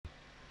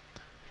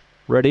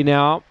Ready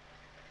now.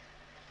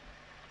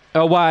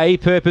 Away,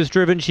 Purpose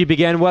Driven. She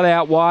began well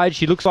out wide.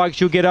 She looks like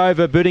she'll get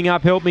over. Booting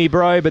up Help Me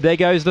Bro, but there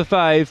goes the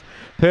fave.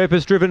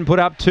 Purpose Driven put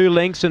up 2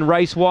 lengths and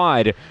race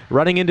wide.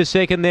 Running into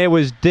second there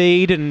was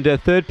Deed, and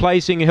third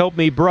placing Help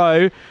Me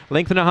Bro.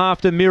 Length and a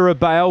half to Mirror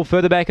Bale.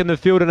 Further back in the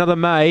field, another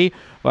May.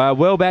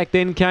 Well back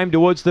then came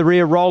towards the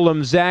rear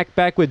Rollum Zach.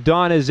 Back with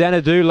Dinah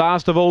Xanadu.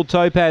 Last of all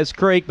Topaz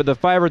Creek, but the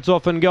favourite's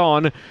off and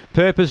gone.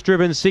 Purpose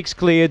Driven 6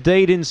 clear.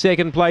 Deed in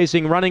second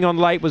placing. Running on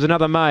late was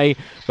another May,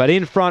 but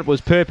in front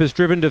was Purpose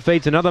Driven.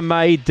 Defeats another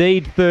May.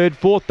 Deed third.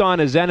 Fourth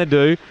Dinah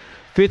Xanadu.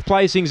 Fifth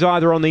placings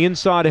either on the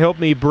inside Help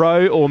Me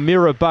Bro or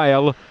Mirror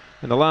Bale.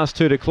 And the last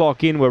 2 to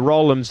clock in were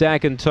Rollum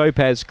Zach and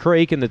Topaz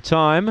Creek. And the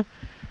time,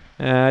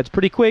 it's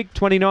pretty quick,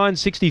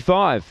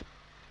 29.65.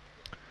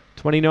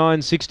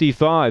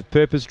 29.65,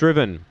 Purpose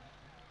Driven.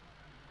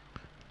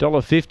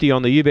 $1.50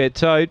 on the You Bet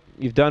Tote.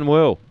 You've done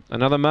well.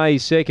 Another May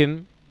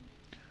second.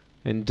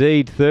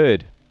 Indeed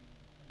third.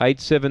 8,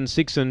 7,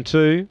 6 and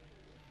 2.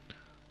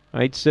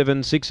 8,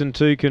 7, 6 and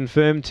 2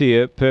 confirmed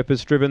here.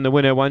 Purpose Driven the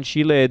winner once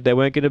she led. They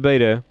weren't going to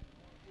beat her.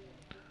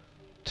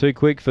 Too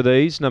quick for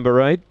these.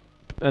 Number 8.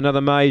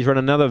 Another May's run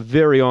another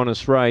very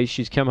honest race.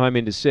 She's come home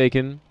into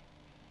second.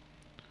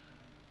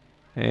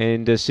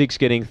 And 6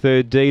 getting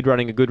third. Deed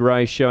running a good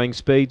race, showing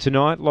speed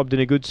tonight. Lobbed in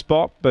a good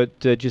spot, but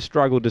just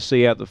struggled to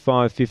see out the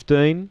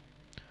 5.15.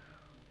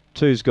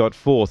 2's got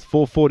fourth.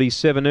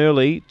 4.47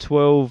 early.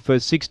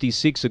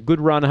 12.66. A good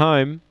run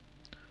home.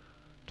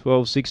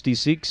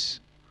 12.66.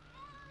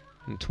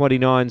 And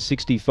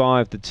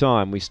 29.65 the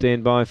time. We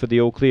stand by for the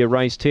all clear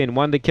race 10.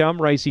 1 to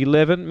come. Race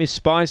 11. Miss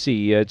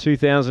Spicy,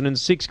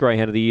 2006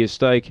 Greyhound of the Year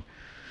stake.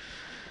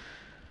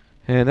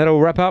 And that'll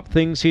wrap up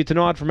things here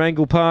tonight from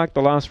Angle Park.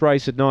 The last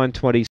race at 9:20.